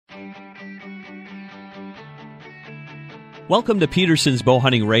Welcome to Peterson's Bow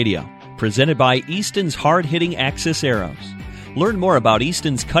Hunting Radio, presented by Easton's hard-hitting Axis Arrows. Learn more about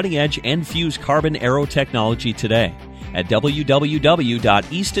Easton's cutting-edge end-fuse carbon arrow technology today at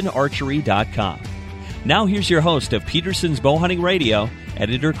www.eastonarchery.com. Now here's your host of Peterson's Bow Hunting Radio,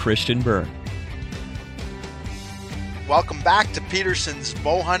 Editor Christian Berg. Welcome back to Peterson's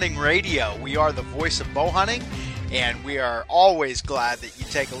Bow Hunting Radio. We are the voice of bow hunting, and we are always glad that you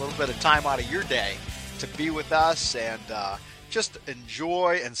take a little bit of time out of your day to be with us and just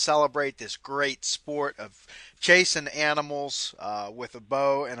enjoy and celebrate this great sport of chasing animals with a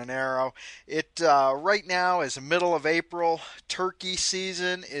bow and an arrow. It right now is the middle of April. Turkey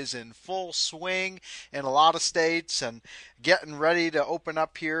season is in full swing in a lot of states and getting ready to open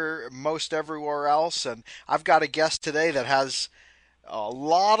up here most everywhere else. And I've got a guest today that has a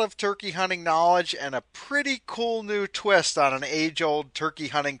lot of turkey hunting knowledge and a pretty cool new twist on an age-old turkey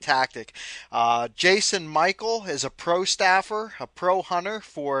hunting tactic. Jason Michael is a pro staffer, a pro hunter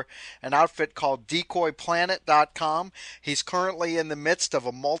for an outfit called DecoyPlanet.com. He's currently in the midst of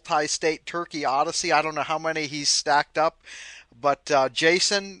a multi-state turkey odyssey. I don't know how many he's stacked up. But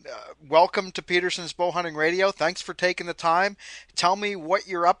Jason, welcome to Peterson's Bow Hunting Radio. Thanks for taking the time. Tell me what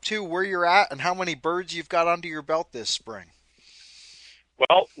you're up to, where you're at, and how many birds you've got under your belt this spring.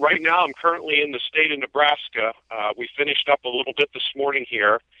 Well, right now I'm currently in the state of Nebraska. We finished up a little bit this morning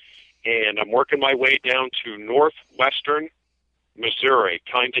here, and I'm working my way down to northwestern Missouri,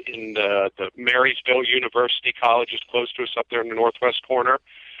 kind of in the Marysville University College is close to us up there in the northwest corner.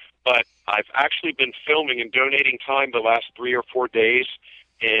 But I've actually been filming and donating time the last 3 or 4 days,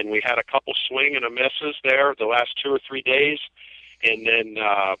 and we had a couple swing and a misses there the last 2 or 3 days. And then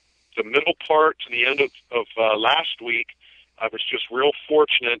the middle part to the end of last week, I was just real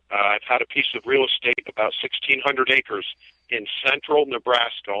fortunate. I've had a piece of real estate, about 1,600 acres in central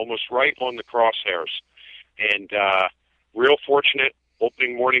Nebraska, almost right on the crosshairs. And real fortunate.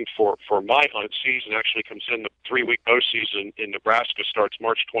 Opening morning for my hunt season actually comes in. The 3-week bow season in Nebraska starts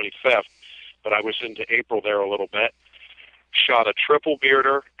March 25th, but I was into April there a little bit. Shot a triple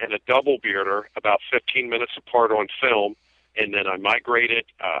bearder and a double bearder about 15 minutes apart on film, and then I migrated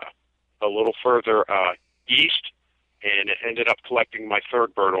a little further east, and ended up collecting my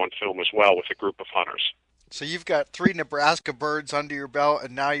third bird on film as well with a group of hunters. So you've got 3 Nebraska birds under your belt,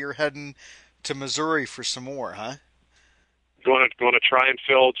 and now you're heading to Missouri for some more, huh? Going to try and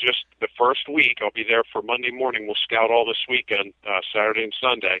fill just the first week. I'll be there for Monday morning. We'll scout all this weekend, Saturday and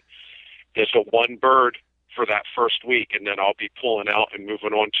Sunday. There's a 1 bird for that first week, and then I'll be pulling out and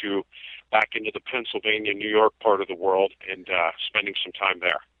moving on to back into the Pennsylvania, New York part of the world and spending some time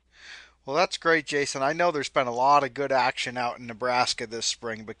there. Well, that's great, Jason. I know there's been a lot of good action out in Nebraska this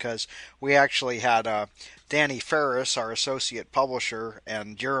spring because we actually had Danny Ferris, our associate publisher,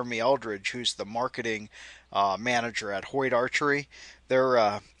 and Jeremy Eldridge, who's the marketing manager at Hoyt Archery.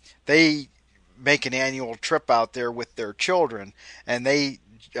 They make an annual trip out there with their children, and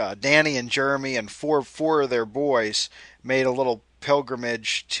Danny and Jeremy and four of their boys made a little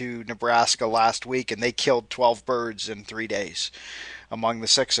pilgrimage to Nebraska last week, and they killed 12 birds in 3 days among the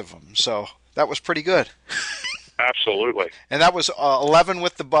 6 of them. So that was pretty good. Absolutely. And that was 11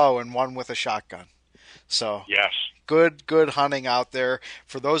 with the bow and 1 with a shotgun. So yes. Good hunting out there.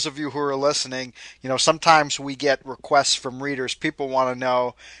 For those of you who are listening, sometimes we get requests from readers. People want to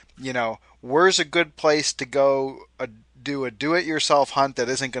know, where's a good place to go do a do-it-yourself hunt that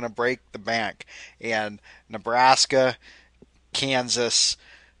isn't going to break the bank. And Nebraska, Kansas,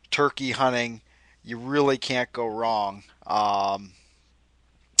 turkey hunting, you really can't go wrong.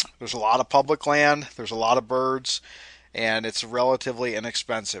 There's a lot of public land, there's a lot of birds, and it's relatively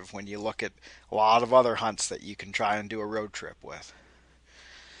inexpensive when you look at a lot of other hunts that you can try and do a road trip with.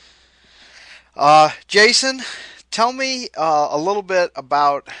 Jason, tell me a little bit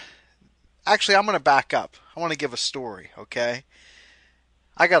about... Actually, I'm going to back up. I want to give a story, okay?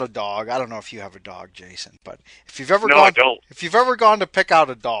 I got a dog. I don't know if you have a dog, Jason, but if you've ever I don't. If you've ever gone to pick out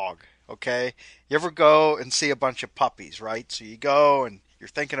a dog, okay, you ever go and see a bunch of puppies, right? So you go and you're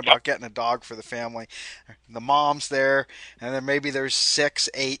thinking about getting a dog for the family. The mom's there, and then maybe there's 6,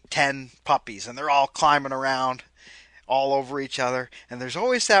 8, 10 puppies, and they're all climbing around all over each other. And there's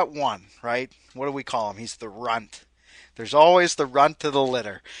always that one, right? What do we call him? He's the runt. There's always the runt to the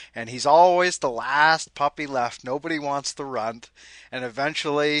litter, and he's always the last puppy left. Nobody wants the runt, and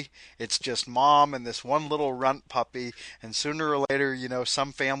eventually it's just mom and this one little runt puppy, and sooner or later,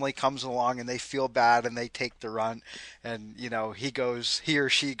 some family comes along and they feel bad and they take the runt, and, he or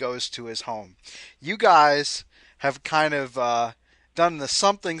she goes to his home. You guys have kind of done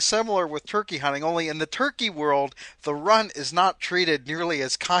something similar with turkey hunting, only in the turkey world, the runt is not treated nearly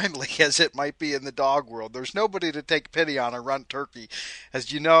as kindly as it might be in the dog world. There's nobody to take pity on a runt turkey.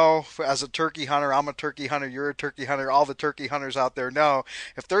 As you know, as a turkey hunter, I'm a turkey hunter, you're a turkey hunter, all the turkey hunters out there know,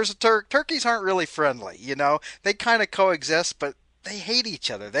 if there's a turkeys aren't really friendly, They kind of coexist, but they hate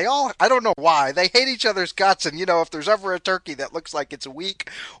each other. I don't know why, they hate each other's guts. And, if there's ever a turkey that looks like it's weak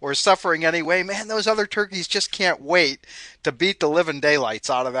or suffering anyway, man, those other turkeys just can't wait to beat the living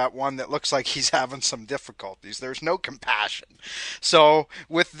daylights out of that one that looks like he's having some difficulties. There's no compassion. So,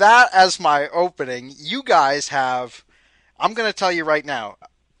 with that as my opening, you guys have, I'm going to tell you right now,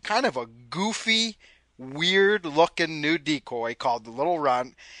 kind of a goofy, weird looking new decoy called the Little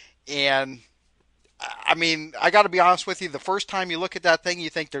Runt. And I mean, I got to be honest with you. The first time you look at that thing,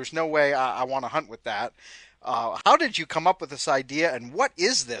 you think there's no way I want to hunt with that. How did you come up with this idea, and what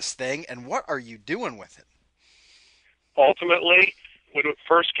is this thing, and what are you doing with it? Ultimately, when it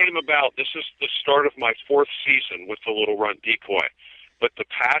first came about, this is the start of my 4th season with the Little Runt decoy. But the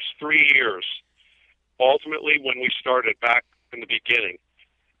past 3 years, ultimately, when we started back in the beginning,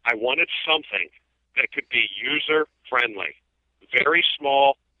 I wanted something that could be user-friendly, very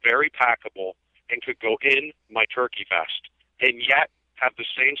small, very packable, and could go in my turkey vest, and yet have the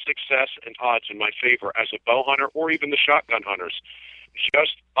same success and odds in my favor as a bow hunter or even the shotgun hunters.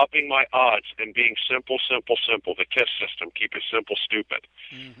 Just upping my odds and being simple, simple, simple. The KISS system, keep it simple, stupid.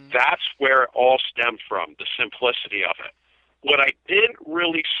 Mm-hmm. That's where it all stemmed from, the simplicity of it. What I didn't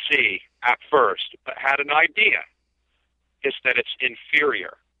really see at first, but had an idea, is that it's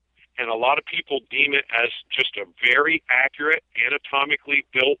inferior. And a lot of people deem it as just a very accurate, anatomically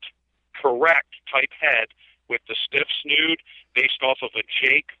built, correct type head with the stiff snood based off of a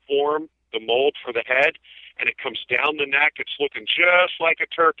Jake form, the mold for the head, and it comes down the neck. It's looking just like a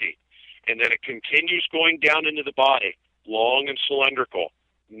turkey. And then it continues going down into the body, long and cylindrical.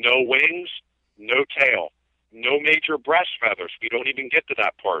 No wings, no tail, no major breast feathers. We don't even get to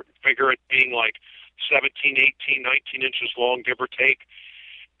that part. Figure it being like 17, 18, 19 inches long, give or take.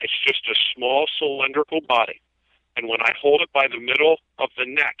 It's just a small cylindrical body. And when I hold it by the middle of the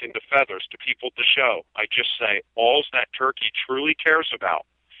neck and the feathers to people at the show, I just say, all that turkey truly cares about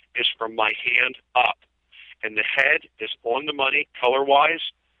is from my hand up. And the head is on the money,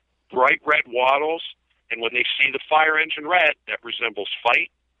 color-wise, bright red wattles, and when they see the fire engine red, that resembles fight,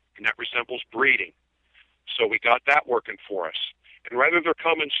 and that resembles breeding. So we got that working for us. And whether they're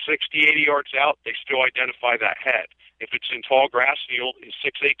coming 60, 80 yards out, they still identify that head. If it's in tall grass,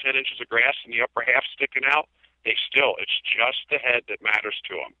 6, 8, 10 inches of grass and the upper half sticking out, it's just the head that matters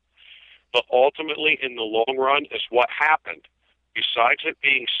to them. But ultimately, in the long run, is what happened. Besides it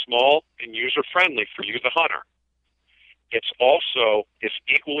being small and user-friendly for you, the hunter, it's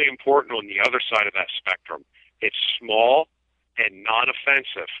equally important on the other side of that spectrum. It's small and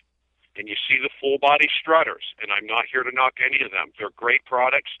non-offensive. And you see the full-body strutters, and I'm not here to knock any of them. They're great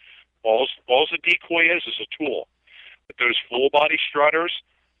products. All a decoy is a tool. But those full-body strutters,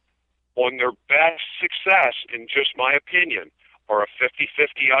 on their best success, in just my opinion, are a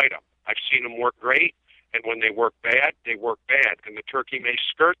 50-50 item. I've seen them work great, and when they work bad, they work bad. And the turkey may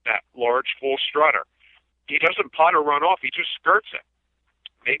skirt that large, full strutter. He doesn't putt or run off. He just skirts it.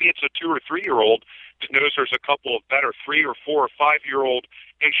 Maybe it's a 2 or 3-year-old that knows there's a couple of better 3 or 4 or 5-year-old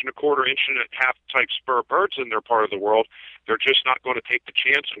 1.25 inch and a half type spur birds in their part of the world. They're just not going to take the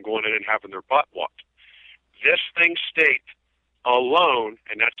chance and going in and having their butt whooped. This thing staked alone,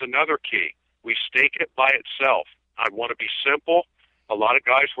 and that's another key. We stake it by itself. I want to be simple. A lot of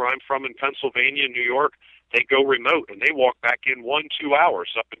guys where I'm from in Pennsylvania and New York, they go remote and they walk back in 1-2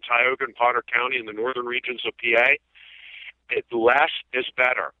 hours up in Tioga and Potter County in the northern regions of PA. Less is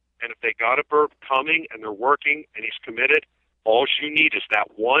better. And if they got a bird coming and they're working and he's committed, all you need is that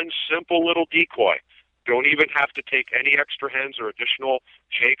one simple little decoy. Don't even have to take any extra hens or additional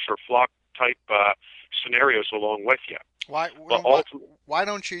jakes or flock type scenarios along with you. Why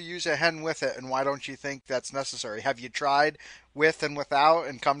don't you use a hen with it, and why don't you think that's necessary? Have you tried with and without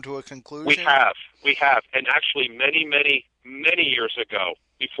and come to a conclusion? We have. And actually many, many, many years ago,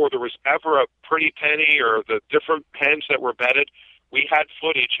 before there was ever a Pretty Penny or the different hens that were bedded, we had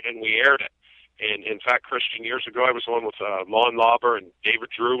footage and we aired it. And in fact, Christian, years ago, I was on with Lon Lauber, and David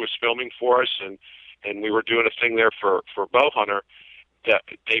Drew was filming for us, and we were doing a thing there for Bowhunter. That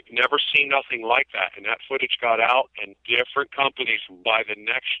they've never seen nothing like that, and that footage got out, and different companies by the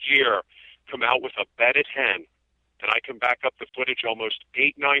next year come out with a bedded hen, and I can back up the footage almost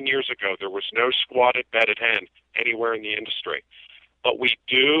 8-9 years ago. There was no squatted bedded hen anywhere in the industry. But we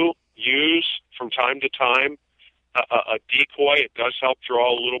do use, from time to time, a decoy. It does help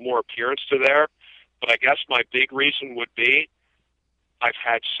draw a little more appearance to there, but I guess my big reason would be I've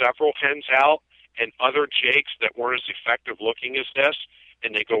had several hens out and other jakes that weren't as effective looking as this,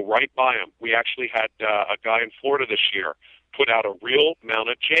 and they go right by them. We actually had a guy in Florida this year put out a real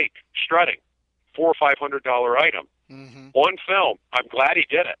mounted jake strutting, $400 or $500 item on film. I'm glad he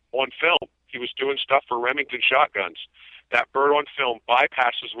did it on film. He was doing stuff for Remington shotguns. That bird on film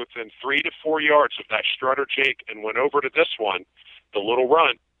bypasses within 3 to 4 yards of that strutter jake and went over to this one, the little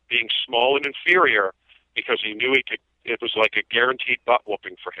runt, being small and inferior, because he knew he could. It was like a guaranteed butt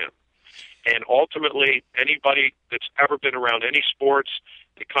whooping for him. And ultimately, anybody that's ever been around any sports,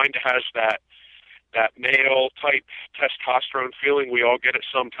 it kind of has that male-type testosterone feeling. We all get it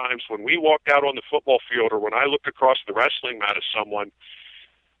sometimes. When we walked out on the football field or when I looked across the wrestling mat at someone,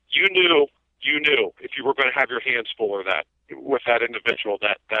 you knew if you were going to have your hands full of that, with that individual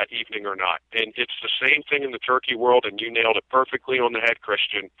that evening or not. And it's the same thing in the turkey world, and you nailed it perfectly on the head,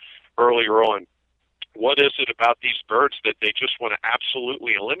 Christian, earlier on. What is it about these birds that they just want to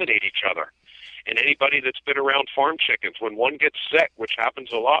absolutely eliminate each other? And anybody that's been around farm chickens, when one gets sick, which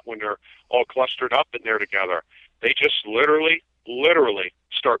happens a lot when they're all clustered up in there together, they just literally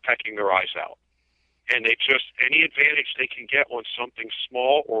start pecking their eyes out. And they just, any advantage they can get on something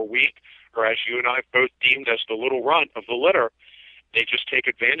small or weak, or as you and I have both deemed as the little runt of the litter, they just take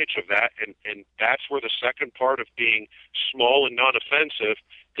advantage of that. And that's where the second part of being small and non-offensive,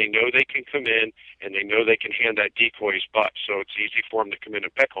 they know they can come in and they know they can hand that decoy his butt, so it's easy for them to come in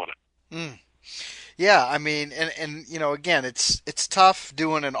and pick on it. Yeah, I mean, and you know, again, it's tough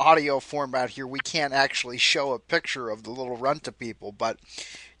doing an audio format here. We can't actually show a picture of the little runt to people, but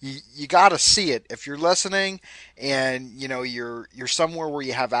you got to see it. If you're listening and you know you're somewhere where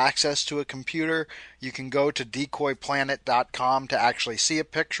you have access to a computer, you can go to decoyplanet.com to actually see a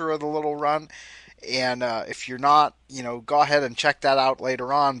picture of the little runt. And if you're not, you know, go ahead and check that out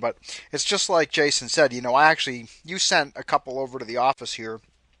later on. But it's just like Jason said, you know, you sent a couple over to the office here.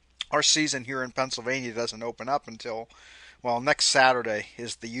 Our season here in Pennsylvania doesn't open up until, well, next Saturday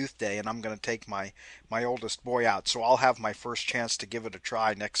is the youth day, and I'm going to take my oldest boy out. So I'll have my first chance to give it a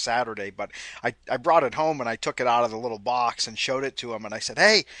try next Saturday. But I brought it home, and I took it out of the little box and showed it to him. And I said,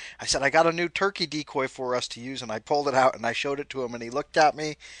 hey, I got a new turkey decoy for us to use. And I pulled it out, and I showed it to him. And he looked at me,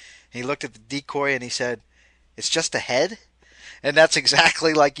 and he looked at the decoy, and he said, it's just a head? And that's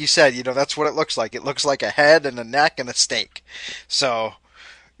exactly like you said. You know, that's what it looks like. It looks like a head and a neck and a steak. So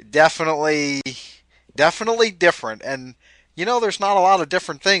definitely different. And you know, there's not a lot of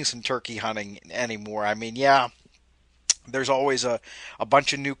different things in turkey hunting anymore. I mean, yeah, there's always a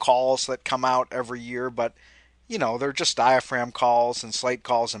bunch of new calls that come out every year, but you know, they're just diaphragm calls and slate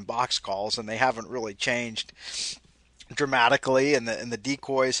calls and box calls, and they haven't really changed dramatically, and the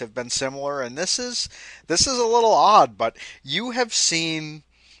decoys have been similar. And this is a little odd, but you have seen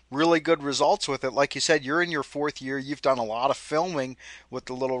really good results with it. Like you said, you're in your 4th year. You've done a lot of filming with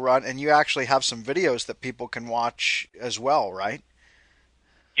the little runt, and you actually have some videos that people can watch as well, right?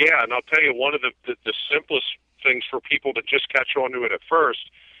 Yeah, and I'll tell you, one of the simplest things for people to just catch on to it at first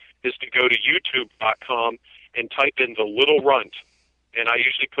is to go to youtube.com and type in the little runt. And I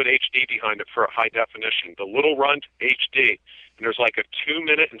usually put HD behind it for a high definition. The little runt HD. And there's like a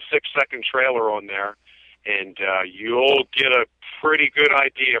 2-minute and 6-second trailer on there. And you'll get a pretty good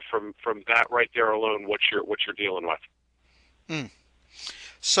idea from that right there alone what you're dealing with.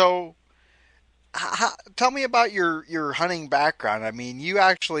 So, tell me about your hunting background. I mean, you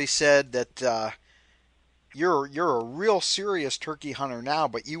actually said that you're a real serious turkey hunter now,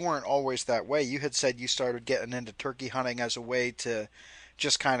 but you weren't always that way. You had said you started getting into turkey hunting as a way to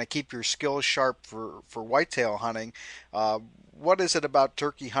just kind of keep your skills sharp for whitetail hunting. What is it about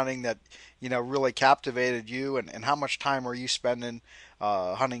turkey hunting that, you know, really captivated you, and how much time are you spending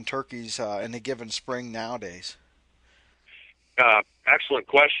hunting turkeys in a given spring nowadays? Excellent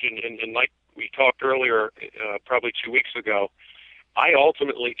question. And like we talked earlier, probably 2 weeks ago, I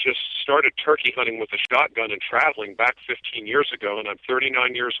ultimately just started turkey hunting with a shotgun and traveling back 15 years ago, and I'm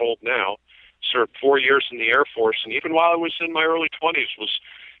 39 years old now. Served 4 years in the Air Force, and even while I was in my early 20s, was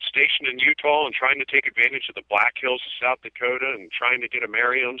stationed in Utah and trying to take advantage of the Black Hills of South Dakota and trying to get a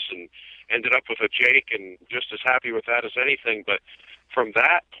Merriam's, and ended up with a Jake, and just as happy with that as anything. But from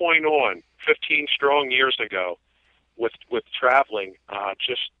that point on, 15 strong years ago, with traveling,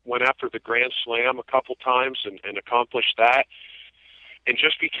 just went after the Grand Slam a couple times and accomplished that, and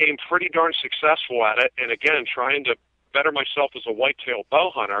just became pretty darn successful at it. And again, trying to better myself as a whitetail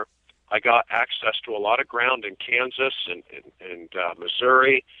bow hunter, I got access to a lot of ground in Kansas and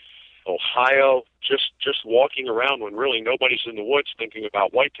Missouri, Ohio, just walking around when really nobody's in the woods thinking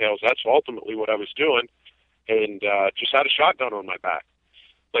about whitetails. That's ultimately what I was doing, and just had a shotgun on my back.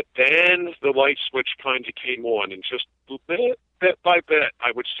 But then the light switch kind of came on, and just bit by bit,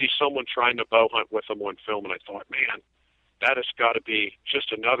 I would see someone trying to bow hunt with them on film, and I thought, man, that has got to be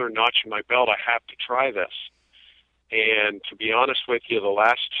just another notch in my belt. I have to try this. And to be honest with you, the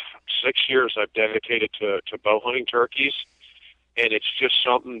last 6 years I've dedicated to bow hunting turkeys, and it's just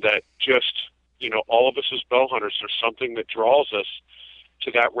something that just, all of us as bow hunters, there's something that draws us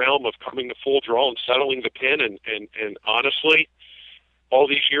to that realm of coming to full draw and settling the pin. And honestly, all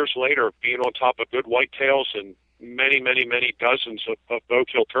these years later, being on top of good whitetails and many, many, many dozens of bow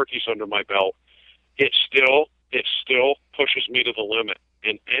kill turkeys under my belt, it still pushes me to the limit.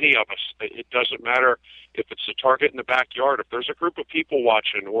 And any of us, it doesn't matter if it's a target in the backyard, if there's a group of people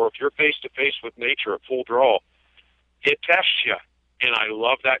watching, or if you're face-to-face with nature at full draw, it tests you. And I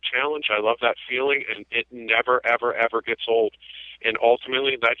love that challenge. I love that feeling, and it never, ever, ever gets old. And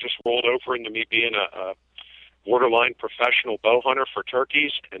ultimately, that just rolled over into me being a borderline professional bow hunter for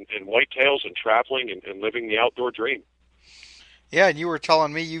turkeys and whitetails and traveling and living the outdoor dream. Yeah, and you were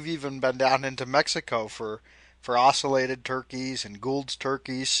telling me you've even been down into Mexico for ocellated turkeys and Gould's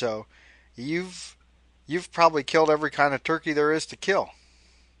turkeys, so you've probably killed every kind of turkey there is to kill.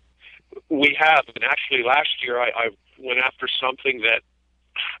 We have, and actually last year I went after something that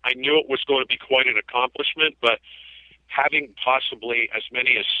I knew it was going to be quite an accomplishment, but having possibly as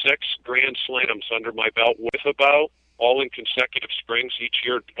many as 6 Grand Slams under my belt with a bow, all in consecutive springs, each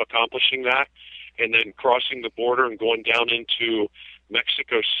year accomplishing that, and then crossing the border and going down into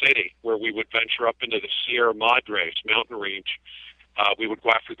Mexico City, where we would venture up into the Sierra Madres mountain range. We would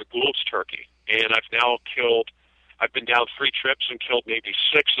go after the Gould's turkey. And I've been down 3 trips and killed maybe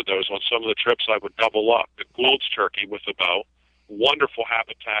 6 of those. On some of the trips, I would double up. The Gould's turkey with a bow, wonderful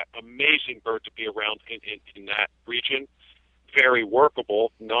habitat, amazing bird to be around in that region, very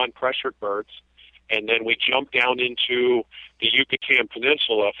workable, non-pressured birds. And then we jump down into the Yucatan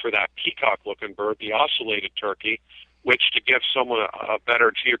Peninsula for that peacock-looking bird, the ocellated turkey, which, to give someone a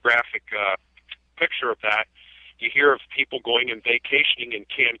better geographic picture of that, you hear of people going and vacationing in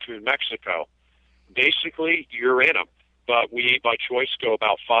Cancun, Mexico. Basically, you're in them. But we, by choice, go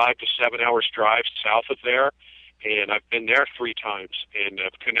about 5 to 7 hours drive south of there, and I've been there 3 times and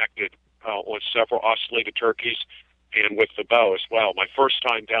have connected on several ocellated turkeys and with the bow as well. My first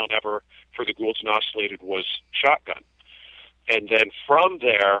time down ever for the Gould's and ocellated was shotgun. And then from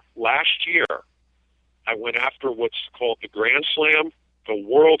there, last year, I went after what's called the Grand Slam, the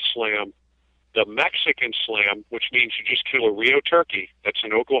World Slam, the Mexican Slam, which means you just kill a Rio turkey that's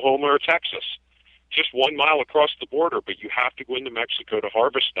in Oklahoma or Texas, just 1 mile across the border, but you have to go into Mexico to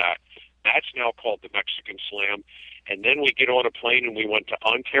harvest that. That's now called the Mexican Slam. And then we get on a plane and we went to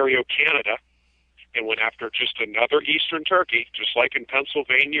Ontario, Canada, and went after just another eastern turkey, just like in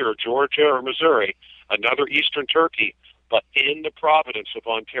Pennsylvania or Georgia or Missouri, another eastern turkey, but in the province of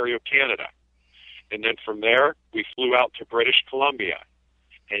Ontario, Canada. And then from there, we flew out to British Columbia,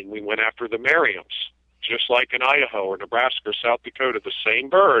 and we went after the Merriams, just like in Idaho or Nebraska or South Dakota, the same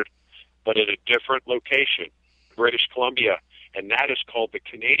bird, but at a different location, British Columbia, and that is called the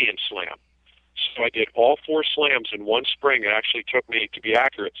Canadian Slam. So I did all 4 slams in one spring. It actually took me, to be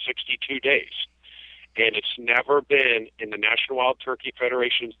accurate, 62 days. And it's never been in the National Wild Turkey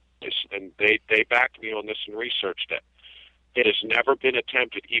Federation, and they backed me on this and researched it. It has never been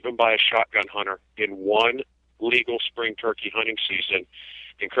attempted, even by a shotgun hunter, in one legal spring turkey hunting season.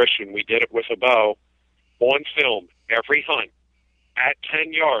 And Christian, we did it with a bow, on film, every hunt, at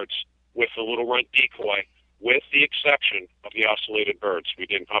 10 yards, with a little runt decoy, with the exception of the ocellated birds. We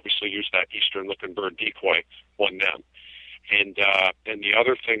didn't obviously use that eastern-looking bird decoy on them. And the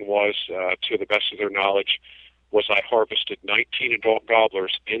other thing was, to the best of their knowledge, was I harvested 19 adult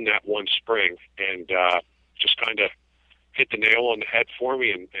gobblers in that one spring, and just kind of hit the nail on the head for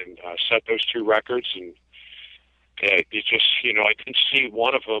me and set those 2 records. And it just, I didn't see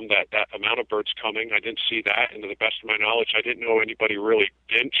one of them, that amount of birds coming. I didn't see that, and to the best of my knowledge, I didn't know anybody really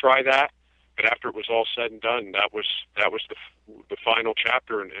didn't try that. But after it was all said and done, that was the final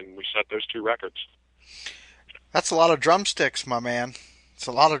chapter, and we set those 2 records. That's a lot of drumsticks, my man. It's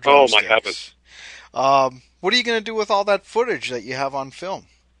a lot of drumsticks. Oh, my heavens. What are you going to do with all that footage that you have on film?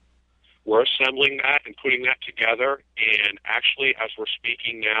 We're assembling that and putting that together, and actually, as we're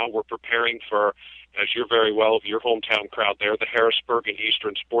speaking now, we're preparing for, as you're very well of your hometown crowd there, the Harrisburg and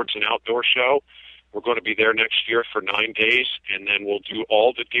Eastern Sports and Outdoor Show. We're going to be there next year for 9 days, and then we'll do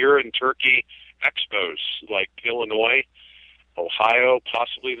all the deer and turkey expos, like Illinois, Ohio,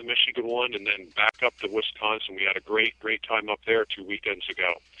 possibly the Michigan one, and then back up to Wisconsin. We had a great time up there 2 weekends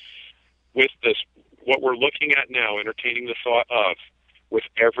ago. With this, what we're looking at now, entertaining the thought of, with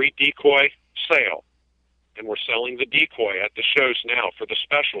every decoy sale, and we're selling the decoy at the shows now for the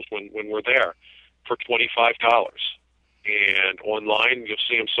specials when we're there for $25. And online, you'll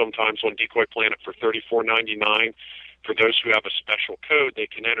see them sometimes on Decoy Planet for $34.99. For those who have a special code, they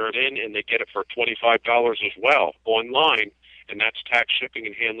can enter it in, and they get it for $25 as well online, and that's tax, shipping,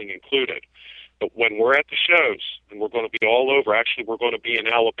 and handling included. But when we're at the shows, and we're going to be all over, actually we're going to be in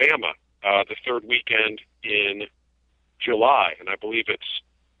Alabama the third weekend in July, and I believe it's,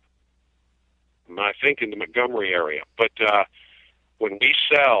 I think, in the Montgomery area. But when we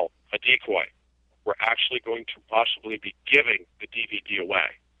sell a decoy, we're actually going to possibly be giving the DVD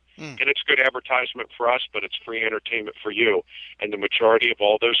away. And it's good advertisement for us, but it's free entertainment for you. And the majority of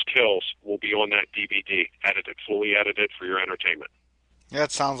all those kills will be on that DVD, edited, fully edited for your entertainment. Yeah,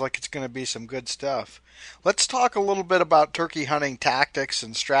 it sounds like it's going to be some good stuff. Let's talk a little bit about turkey hunting tactics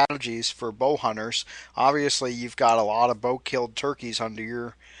and strategies for bow hunters. Obviously, you've got a lot of bow-killed turkeys under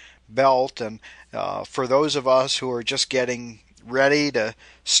your belt, and for those of us who are just getting ready to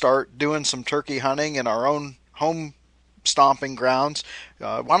start doing some turkey hunting in our own home stomping grounds,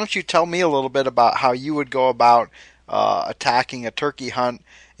 why don't you tell me a little bit about how you would go about attacking a turkey hunt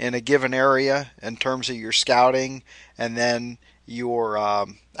in a given area in terms of your scouting and then your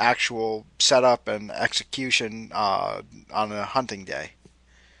actual setup and execution on a hunting day?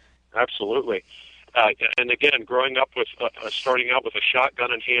 Absolutely. And again, growing up with, starting out with a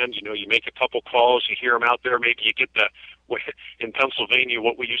shotgun in hand, you make a couple calls, you hear them out there, maybe you get in Pennsylvania,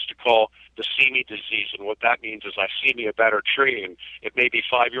 what we used to call the see me disease. And what that means is I see me a better tree, and it may be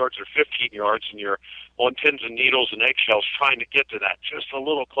 5 yards or 15 yards, and you're on pins and needles and eggshells trying to get to that just a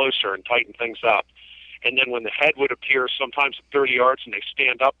little closer and tighten things up. And then when the head would appear sometimes at 30 yards and they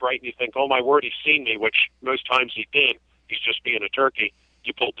stand upright and you think, oh my word, he's seen me, which most times he did. He's just being a turkey.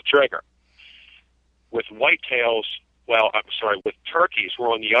 You pulled the trigger. With whitetails, with turkeys,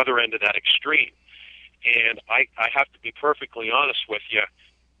 we're on the other end of that extreme. And I have to be perfectly honest with you,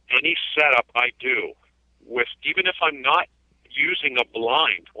 any setup I do, even if I'm not using a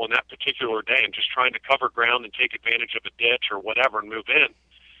blind on that particular day and just trying to cover ground and take advantage of a ditch or whatever and move in,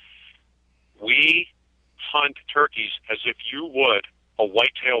 we hunt turkeys as if you would a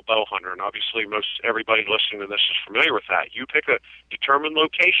whitetail bow hunter. And obviously most everybody listening to this is familiar with that. You pick a determined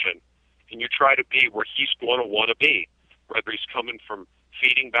location and you try to be where he's going to want to be, whether he's coming from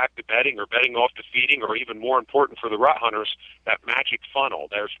feeding back to bedding or bedding off to feeding, or even more important for the rut hunters, that magic funnel.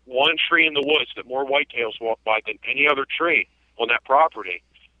 There's one tree in the woods that more whitetails walk by than any other tree on that property.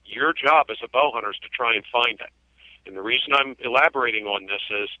 Your job as a bow hunter is to try and find it. And the reason I'm elaborating on this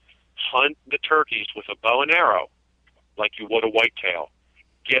is hunt the turkeys with a bow and arrow like you would a whitetail.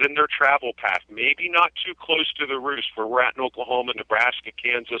 Get in their travel path, maybe not too close to the roost where we're at in Oklahoma, Nebraska,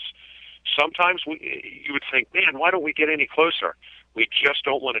 Kansas. Sometimes you would think, man, why don't we get any closer? We just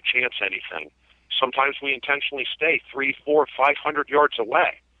don't want to chance anything. Sometimes we intentionally stay 300, 400, 500 yards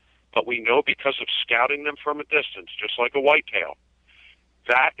away. But we know because of scouting them from a distance, just like a whitetail,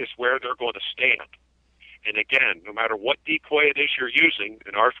 that is where they're going to stand. And again, no matter what decoy it is you're using,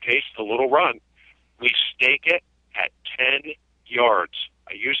 in our case, the Little Run, we stake it at 10 yards.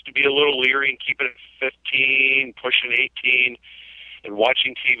 I used to be a little leery and keep it at 15, pushing 18, and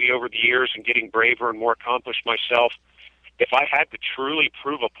watching TV over the years and getting braver and more accomplished myself. If I had to truly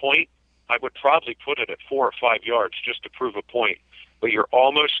prove a point, I would probably put it at 4 or 5 yards just to prove a point. But you're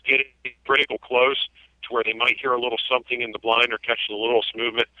almost getting pretty close to where they might hear a little something in the blind or catch the littlest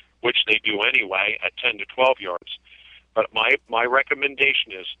movement, which they do anyway at 10 to 12 yards. But my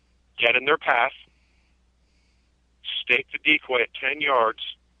recommendation is get in their path, stake the decoy at 10 yards,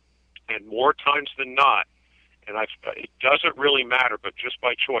 and more times than not, and it doesn't really matter, but just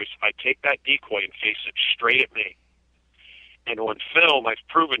by choice, I take that decoy and face it straight at me. And on film, I've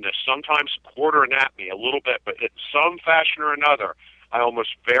proven this, sometimes quartering at me a little bit, but in some fashion or another, I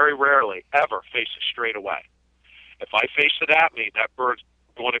almost very rarely ever face it straight away. If I face it at me, that bird's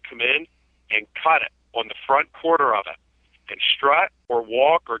going to come in and cut it on the front quarter of it and strut or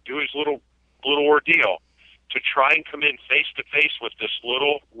walk or do his little ordeal to try and come in face to face with this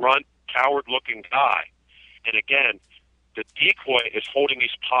little runt, coward-looking guy. And again, the decoy is holding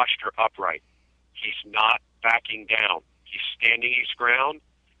his posture upright. He's not backing down. He's standing his ground.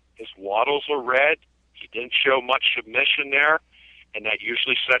 His wattles are red. He didn't show much submission there, and that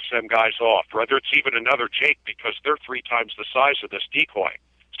usually sets them guys off, whether it's even another Jake, because they're 3 times the size of this decoy.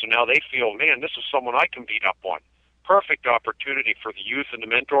 So now they feel, man, this is someone I can beat up on. Perfect opportunity for the youth in the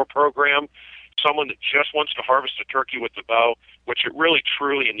mentor program, someone that just wants to harvest a turkey with the bow, which it really,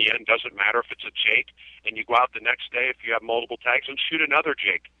 truly, in the end, doesn't matter if it's a Jake, and you go out the next day, if you have multiple tags, and shoot another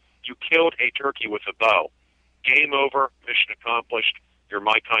Jake. You killed a turkey with a bow. Game over, mission accomplished, you're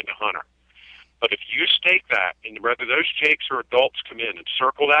my kind of hunter. But if you stake that, and whether those Jakes or adults come in and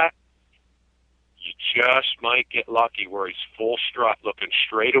circle that, you just might get lucky where he's full strut looking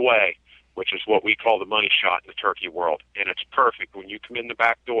straight away, which is what we call the money shot in the turkey world. And it's perfect. When you come in the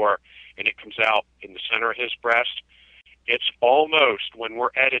back door and it comes out in the center of his breast, it's almost, when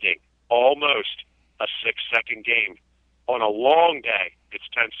we're editing, almost a 6-second game. On a long day, it's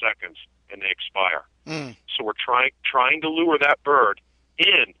 10 seconds, and they expire. So we're trying to lure that bird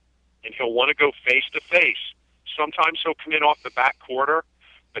in, and he'll want to go face-to-face. Sometimes he'll come in off the back quarter,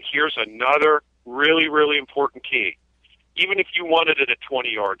 but here's another really, really important key. Even if you wanted it at 20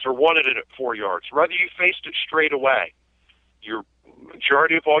 yards or wanted it at 4 yards, whether you faced it straight away, your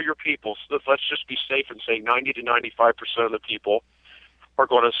majority of all your people, so let's just be safe and say 90 to 95% of the people are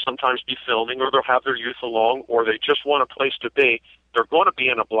going to sometimes be filming, or they'll have their youth along, or they just want a place to be. They're going to be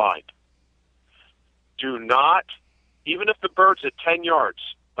in a blind. Do not, even if the bird's at 10 yards,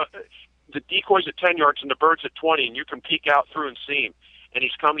 the decoy's at 10 yards and the bird's at 20, and you can peek out through and see him, and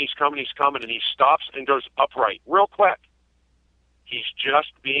he's coming, and he stops and goes upright real quick. He's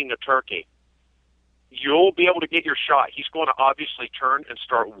just being a turkey. You'll be able to get your shot. He's going to obviously turn and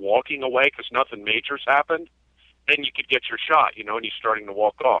start walking away because nothing major's happened. Then you could get your shot, and he's starting to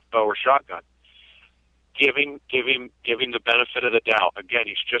walk off, bow or shotgun. Give him the benefit of the doubt. Again,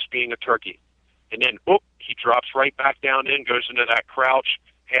 he's just being a turkey. And then, he drops right back down in, goes into that crouch,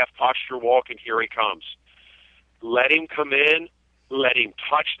 half posture walk, and here he comes. Let him come in. Let him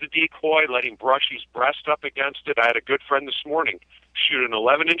touch the decoy. Let him brush his breast up against it. I had a good friend this morning shoot an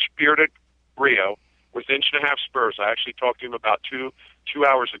 11-inch bearded Rio with 1.5 spurs. I actually talked to him about two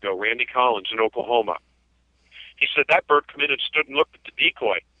hours ago, Randy Collins in Oklahoma. He said that bird come in and stood and looked at the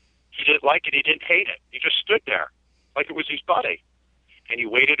decoy. He didn't like it. He didn't hate it. He just stood there like it was his buddy. And he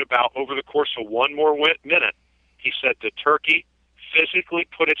waited about over the course of one more minute. He said the turkey physically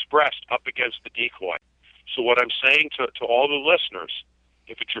put its breast up against the decoy. So what I'm saying to all the listeners,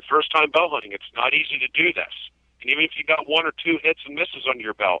 if it's your first time bow hunting, it's not easy to do this. And even if you got 1 or 2 hits and misses under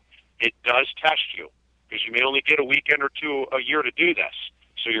your belt, it does test you because you may only get a weekend or two a year to do this.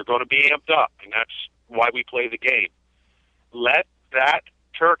 So you're going to be amped up, and that's why we play the game. Let that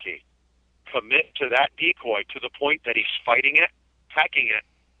turkey commit to that decoy to the point that he's fighting it, pecking it,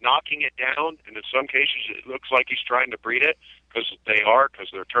 knocking it down, and in some cases it looks like he's trying to breed it because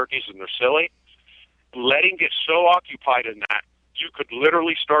they're turkeys and they're silly. Let him get so occupied in that, you could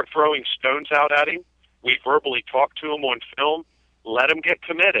literally start throwing stones out at him. We verbally talk to him on film. Let him get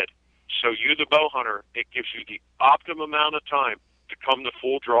committed. So you, the bow hunter, it gives you the optimum amount of time to come to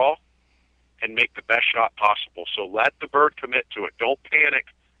full draw and make the best shot possible. So let the bird commit to it. Don't panic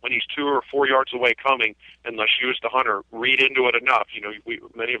when he's 2 or 4 yards away coming unless you as the hunter read into it enough.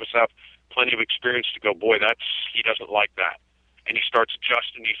 Many of us have plenty of experience to go, boy, he doesn't like that. And he starts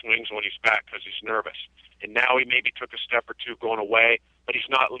adjusting these wings on his back because he's nervous. And now he maybe took a step or two going away, but he's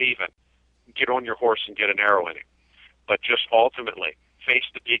not leaving. Get on your horse and get an arrow in him. But just ultimately, face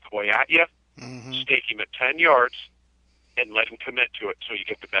the decoy at you, stake him at 10 yards, and let him commit to it so you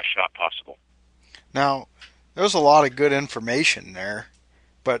get the best shot possible. Now, there's a lot of good information there,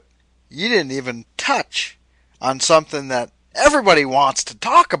 but you didn't even touch on something that everybody wants to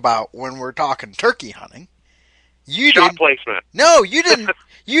talk about when we're talking turkey hunting. Shot placement. No, you didn't.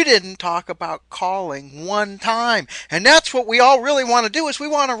 You didn't talk about calling one time, and that's what we all really want to do. Is we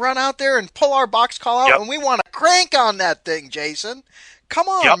want to run out there and pull our box call out, and we want to crank on that thing, Jason. Come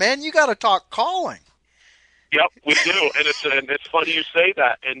on, man, you got to talk calling. Yep, we do, and it's funny you say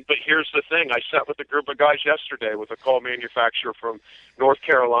that. But here's the thing: I sat with a group of guys yesterday with a call manufacturer from North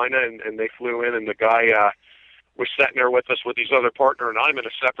Carolina, and they flew in, and the guy was sitting there with us with his other partner, and I'm in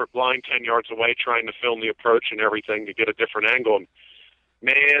a separate blind 10 yards away trying to film the approach and everything to get a different angle. And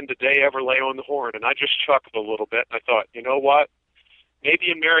man, did they ever lay on the horn. And I just chuckled a little bit. And I thought, you know what? Maybe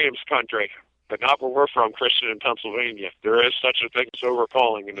in Merriam's country, but not where we're from, Christian, in Pennsylvania. There is such a thing as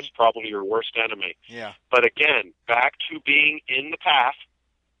overcalling, and it's probably your worst enemy. Yeah. But again, back to being in the path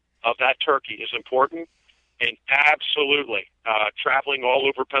of that turkey is important. And absolutely, traveling all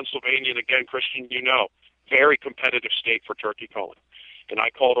over Pennsylvania, and again, Christian, very competitive state for turkey calling. And I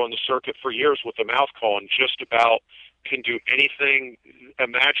called on the circuit for years with a mouth call and just about can do anything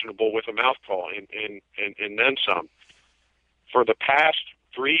imaginable with a mouth call and then some. For the past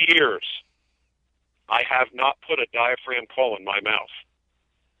 3 years, I have not put a diaphragm call in my mouth.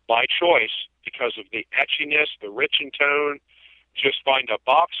 By choice, because of the etchiness, the rich in tone. Just find a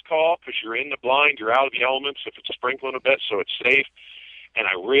box call because you're in the blind, you're out of the elements if it's sprinkling a bit, so it's safe. And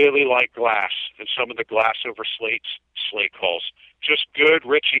I really like glass and some of the glass over slate calls. Just good,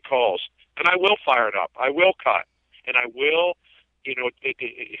 richy calls. And I will fire it up. I will cut. And I will, it's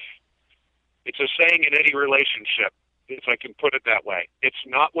a saying in any relationship. if I can put it that way. It's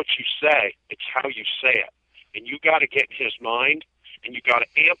not what you say, it's how you say it. And you got to get in his mind, and you got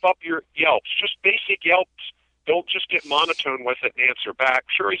to amp up your yelps, just basic yelps. Don't just get monotone with it and answer back.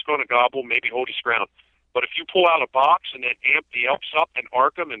 Sure, he's going to gobble, maybe hold his ground. But if you pull out a box and then amp the yelps up and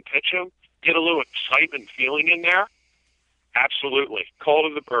arc him and pitch him, get a little excitement feeling in there, absolutely. Call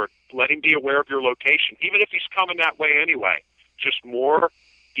to the bird. Let him be aware of your location, even if he's coming that way anyway. Just more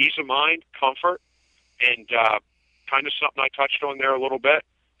ease of mind, comfort, and kind of something I touched on there a little bit,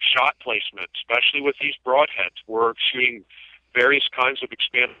 shot placement, especially with these broadheads. We're shooting various kinds of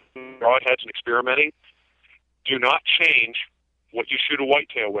expanded broadheads and experimenting. Do not change what you shoot a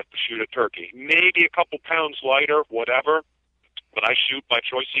whitetail with to shoot a turkey. Maybe a couple pounds lighter, whatever, but I shoot by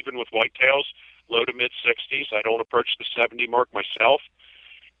choice even with whitetails, low to mid-60s. I don't approach the 70 mark myself,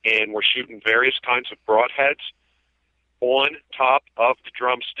 and we're shooting various kinds of broadheads on top of the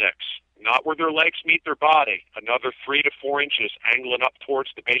drumsticks, not where their legs meet their body, another 3 to 4 inches angling up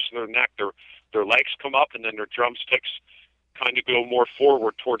towards the base of their neck. Their legs come up, and then their drumsticks kind of go more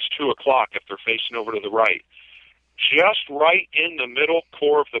forward towards 2 o'clock if they're facing over to the right. Just right in the middle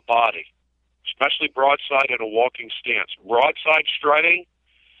core of the body, especially broadside in a walking stance. Broadside strutting,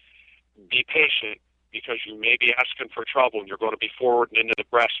 be patient, because you may be asking for trouble, and you're going to be forward and into the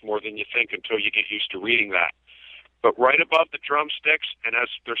breast more than you think until you get used to reading that. But right above the drumsticks, and as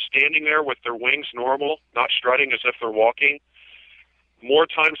they're standing there with their wings normal, not strutting as if they're walking, more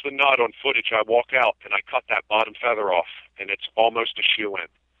times than not on footage I walk out and I cut that bottom feather off, and it's almost a shoe-in.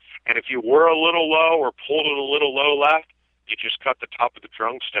 And if you were a little low or pulled it a little low left, you just cut the top of the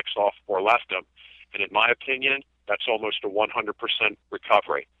drumsticks off or left them. And in my opinion, that's almost a 100%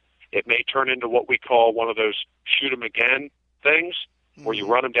 recovery. It may turn into what we call one of those shoot 'em again things, where you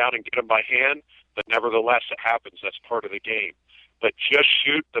run them down and get them by hand, but nevertheless, it happens. That's part of the game. But just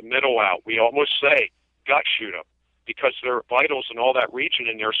shoot the middle out. We almost say gut shoot them, because their vitals and all that region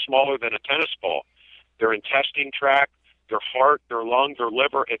in there are smaller than a tennis ball. Their intestine tract, their heart, their lung, their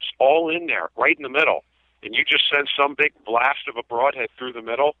liver, it's all in there, right in the middle. And you just send some big blast of a broadhead through the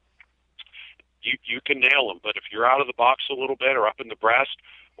middle, you can nail them. But if you're out of the box a little bit or up in the breast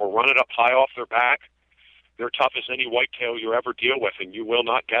or run it up high off their back, they're tough as any whitetail you ever deal with, and you will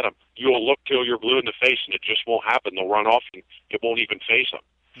not get them. You'll look till you're blue in the face, and it just won't happen. They'll run off, and it won't even phase them.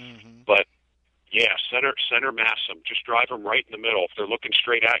 Mm-hmm. But, yeah, center mass them. Just drive them right in the middle. If they're looking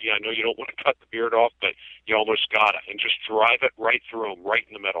straight at you, I know you don't want to cut the beard off, but you almost got it. And just drive it right through them, right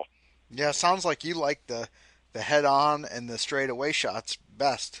in the middle. Yeah, sounds like you like the head-on and the straightaway shots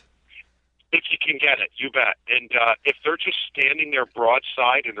best. If you can get it, you bet. And if they're just standing there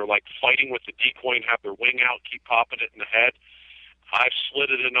broadside and they're like fighting with the decoy and have their wing out, keep popping it in the head, I've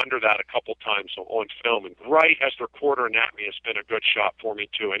slid it in under that a couple times on film. And right as they're quartering at me, it's been a good shot for me,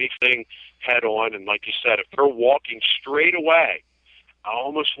 too. Anything head on, and like you said, if they're walking straight away, I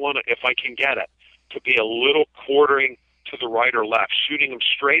almost want to, if I can get it, to be a little quartering to the right or left, shooting them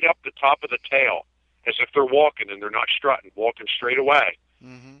straight up the top of the tail as if they're walking and they're not strutting, walking straight away.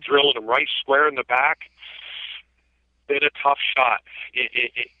 Mm-hmm. Drilling them right square in the back. Been a tough shot.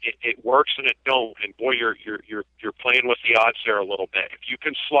 It works and it don't. And boy, you're playing with the odds there a little bit. If you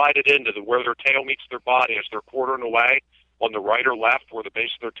can slide it into where their tail meets their body as they're quartering away on the right or left where the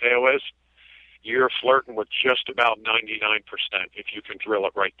base of their tail is, you're flirting with just about 99% if you can drill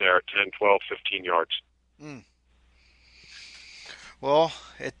it right there at 10, 12, 15 yards. Mm. Well,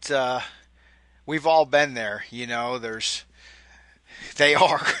 we've all been there. You know, they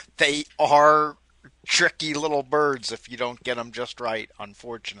are tricky little birds if you don't get them just right,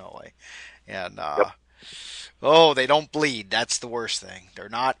 unfortunately. And, they don't bleed. That's the worst thing. They're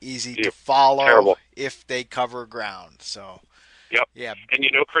not easy to follow. Terrible. If they cover ground. So, yep. Yeah. And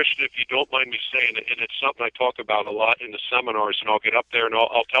Christian, if you don't mind me saying it, and it's something I talk about a lot in the seminars, and I'll get up there and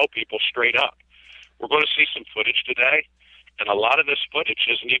I'll tell people straight up, we're going to see some footage today. And a lot of this footage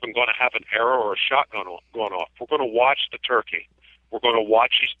isn't even going to have an arrow or a shotgun going off. We're going to watch the turkey. We're going to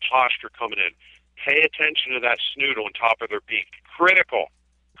watch his posture coming in. Pay attention to that snoot on top of their beak. Critical.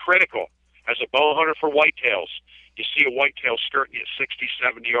 As a bow hunter for whitetails, you see a whitetail skirting you at 60,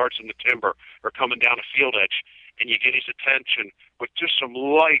 70 yards in the timber or coming down a field edge, and you get his attention with just some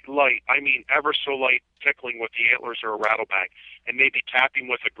light, I mean ever so light tickling with the antlers or a rattlebag, and maybe tapping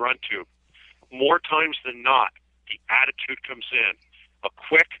with a grunt tube. More times than not, the attitude comes in. A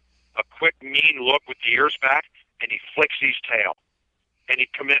quick mean look with the ears back, and he flicks his tail. And he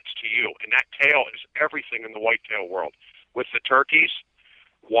commits to you. And that tail is everything in the whitetail world. With the turkeys,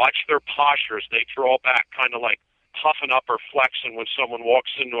 watch their postures. They draw back, kind of like puffing up or flexing when someone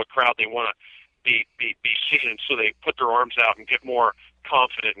walks into a crowd. They want to be seen, so they put their arms out and get more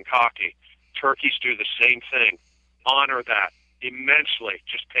confident and cocky. Turkeys do the same thing. honor that immensely.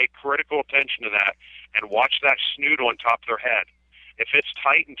 Just pay critical attention to that and watch that snoot on top of their head. If it's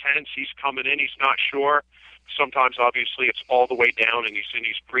tight and tense, he's coming in, he's not sure. Sometimes, obviously, it's all the way down and he's in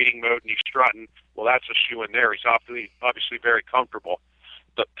his breeding mode and he's strutting. Well, that's a shoe in there. He's obviously very comfortable.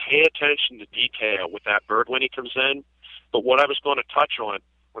 But pay attention to detail with that bird when he comes in. But what I was going to touch on,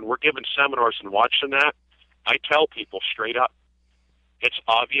 when we're giving seminars and watching that, I tell people straight up, it's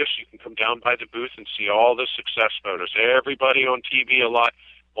obvious. You can come down by the booth and see all the success photos. Everybody on TV a lot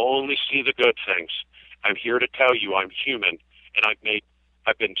only see the good things. I'm here to tell you I'm human, and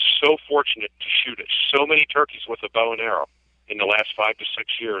I've been so fortunate to shoot at so many turkeys with a bow and arrow in the last 5 to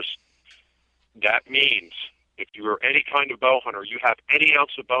 6 years. That means if you are any kind of bow hunter, you have any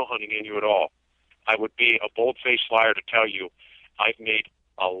ounce of bow hunting in you at all, I would be a bold-faced liar to tell you I've made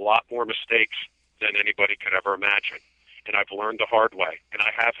a lot more mistakes than anybody could ever imagine. And I've learned the hard way. And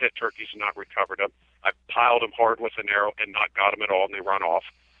I have hit turkeys and not recovered them. I've piled them hard with an arrow and not got them at all, and they run off.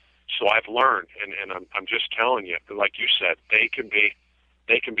 So I've learned, and I'm just telling you, like you said, they can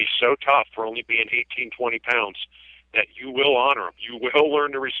be so tough for only being 18, 20 pounds that you will honor them. You will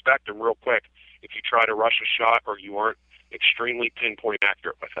learn to respect them real quick if you try to rush a shot or you aren't extremely pinpoint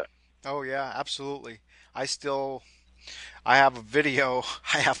accurate with it. Oh yeah, absolutely. I have a video.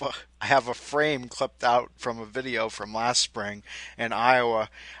 I have a frame clipped out from a video from last spring in Iowa.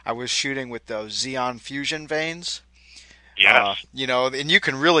 I was shooting with those Xeon Fusion vanes. Yes. And you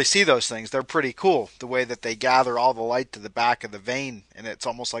can really see those things. They're pretty cool, the way that they gather all the light to the back of the vane, and it's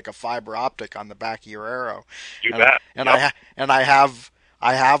almost like a fiber optic on the back of your arrow. You bet. And yep.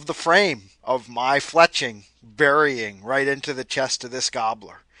 I have the frame of my fletching burying right into the chest of this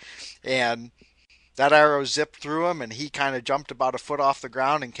gobbler, and that arrow zipped through him, and he kind of jumped about a foot off the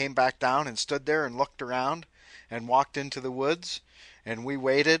ground and came back down and stood there and looked around and walked into the woods, and we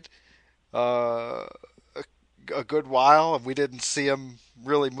waited a good while, and we didn't see him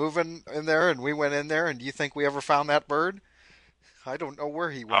really moving in there, and we went in there, and do you think we ever found that bird? I don't know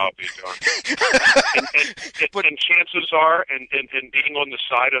where he went. Oh, be darned. and chances are, and being on the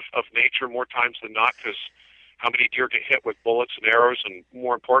side of nature more times than not, because how many deer get hit with bullets and arrows and,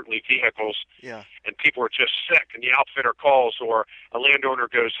 more importantly, vehicles, yeah. And people are just sick, and the outfitter calls, or a landowner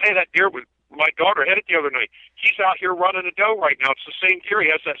goes, hey, that deer was my daughter hit it the other night. He's out here running a doe right now. It's the same deer. He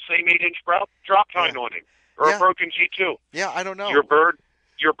has that same 8-inch drop tine on him, or a broken G2. Yeah, I don't know. Your bird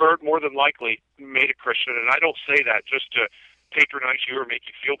more than likely made it, Christian, and I don't say that just to patronize you or make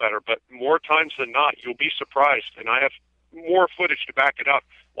you feel better, but more times than not, you'll be surprised, and I have more footage to back it up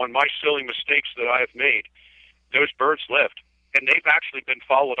on my silly mistakes that I have made. Those birds lived, and they've actually been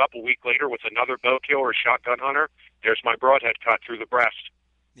followed up a week later with another bow kill or shotgun hunter. There's my broadhead cut through the breast,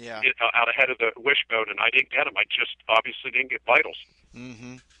 out ahead of the wishbone, and I didn't get him. I just obviously didn't get vitals.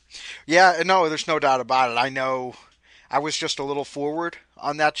 Mm-hmm. Yeah, no, there's no doubt about it. I know I was just a little forward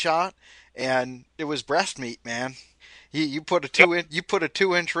on that shot, and it was breast meat, man. You put a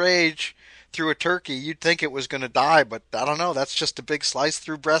 2-inch rage through a turkey, you'd think it was going to die, but I don't know. That's just a big slice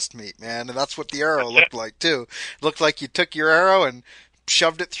through breast meat, man, and that's what the arrow looked like too. It looked like you took your arrow and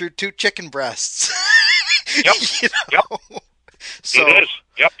shoved it through 2 chicken breasts. Yep. Yep. So it is.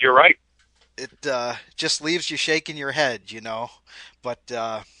 Yep. You're right. It just leaves you shaking your head, but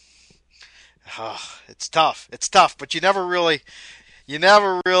it's tough. It's tough, but you never really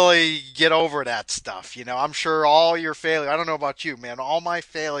get over that stuff. I'm sure all your failures, I don't know about you, man, all my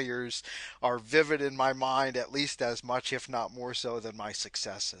failures are vivid in my mind at least as much, if not more so, than my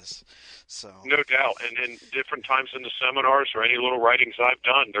successes. So no doubt. And in different times in the seminars or any little writings I've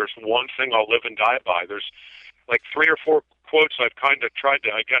done, there's one thing I'll live and die by. There's like 3 or 4 quotes I've kind of tried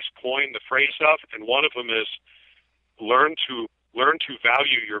to, I guess, coin the phrase of, and one of them is learn to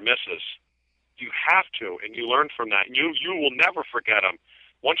value your misses. You have to, and you learn from that. And you will never forget them.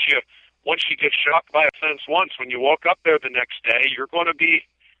 Once you get shocked by a fence once, when you walk up there the next day, you're going to be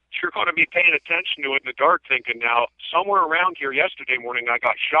paying attention to it in the dark, thinking, now somewhere around here yesterday morning I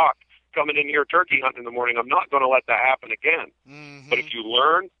got shocked coming in here turkey hunting in the morning. I'm not going to let that happen again. Mm-hmm. But if you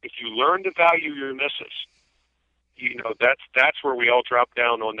learn to value your misses, that's where we all drop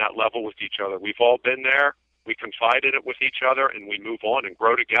down on that level with each other. We've all been there. We confide in it with each other, and we move on and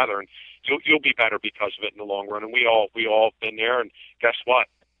grow together. And you'll be better because of it in the long run. And we all been there. And guess what?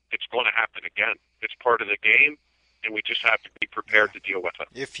 It's going to happen again. It's part of the game, and we just have to be prepared to deal with it.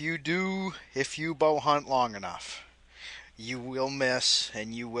 If you bow hunt long enough, you will miss,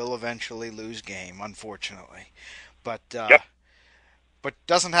 and you will eventually lose game, unfortunately. But but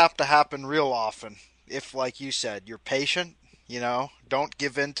doesn't have to happen real often. If, like you said, you're patient, don't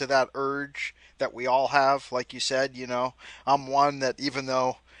give in to that urge that we all have. Like you said, I'm one that, even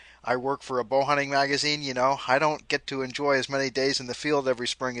though I work for a bow hunting magazine, I don't get to enjoy as many days in the field every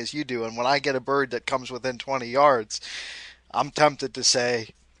spring as you do. And when I get a bird that comes within 20 yards, I'm tempted to say,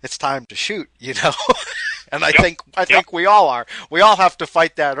 it's time to shoot, And I think we all are. We all have to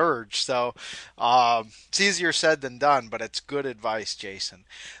fight that urge. So it's easier said than done, but it's good advice, Jason.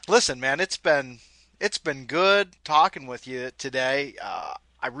 Listen, man, it's been good talking with you today.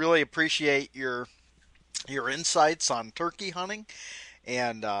 I really appreciate your insights on turkey hunting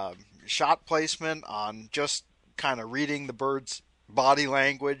and shot placement, on just kind of reading the bird's body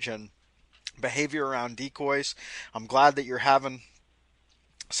language and behavior around decoys. I'm glad that you're having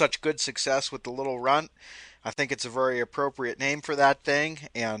such good success with the little runt. I think it's a very appropriate name for that thing,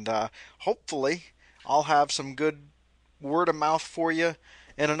 and hopefully I'll have some good word of mouth for you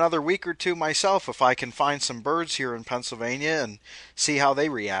in another week or two myself, if I can find some birds here in Pennsylvania and see how they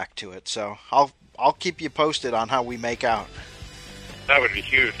react to it. So I'll keep you posted on how we make out. That would be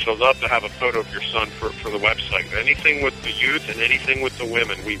huge. I'd love to have a photo of your son for the website. Anything with the youth and anything with the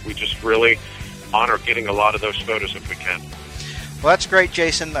women. We just really honor getting a lot of those photos if we can. Well, that's great,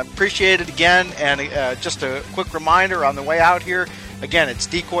 Jason. I appreciate it again. And just a quick reminder on the way out here, again, it's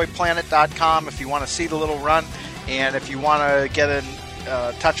decoyplanet.com if you want to see the little runt. And if you want to get in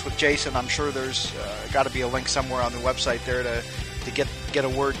touch with Jason, I'm sure there's got to be a link somewhere on the website there to get a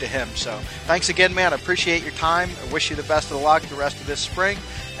word to him. So thanks again, man. I appreciate your time. I wish you the best of luck the rest of this spring,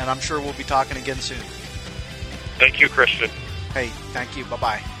 and I'm sure we'll be talking again soon. Thank you, Christian. Hey, thank you.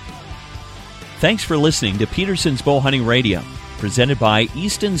 Bye-bye. Thanks for listening to Peterson's Bow Hunting Radio, presented by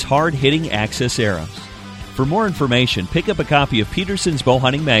Easton's Hard Hitting Axis Arrows. For more information, pick up a copy of Peterson's Bow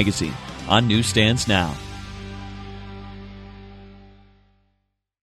Hunting Magazine on newsstands now.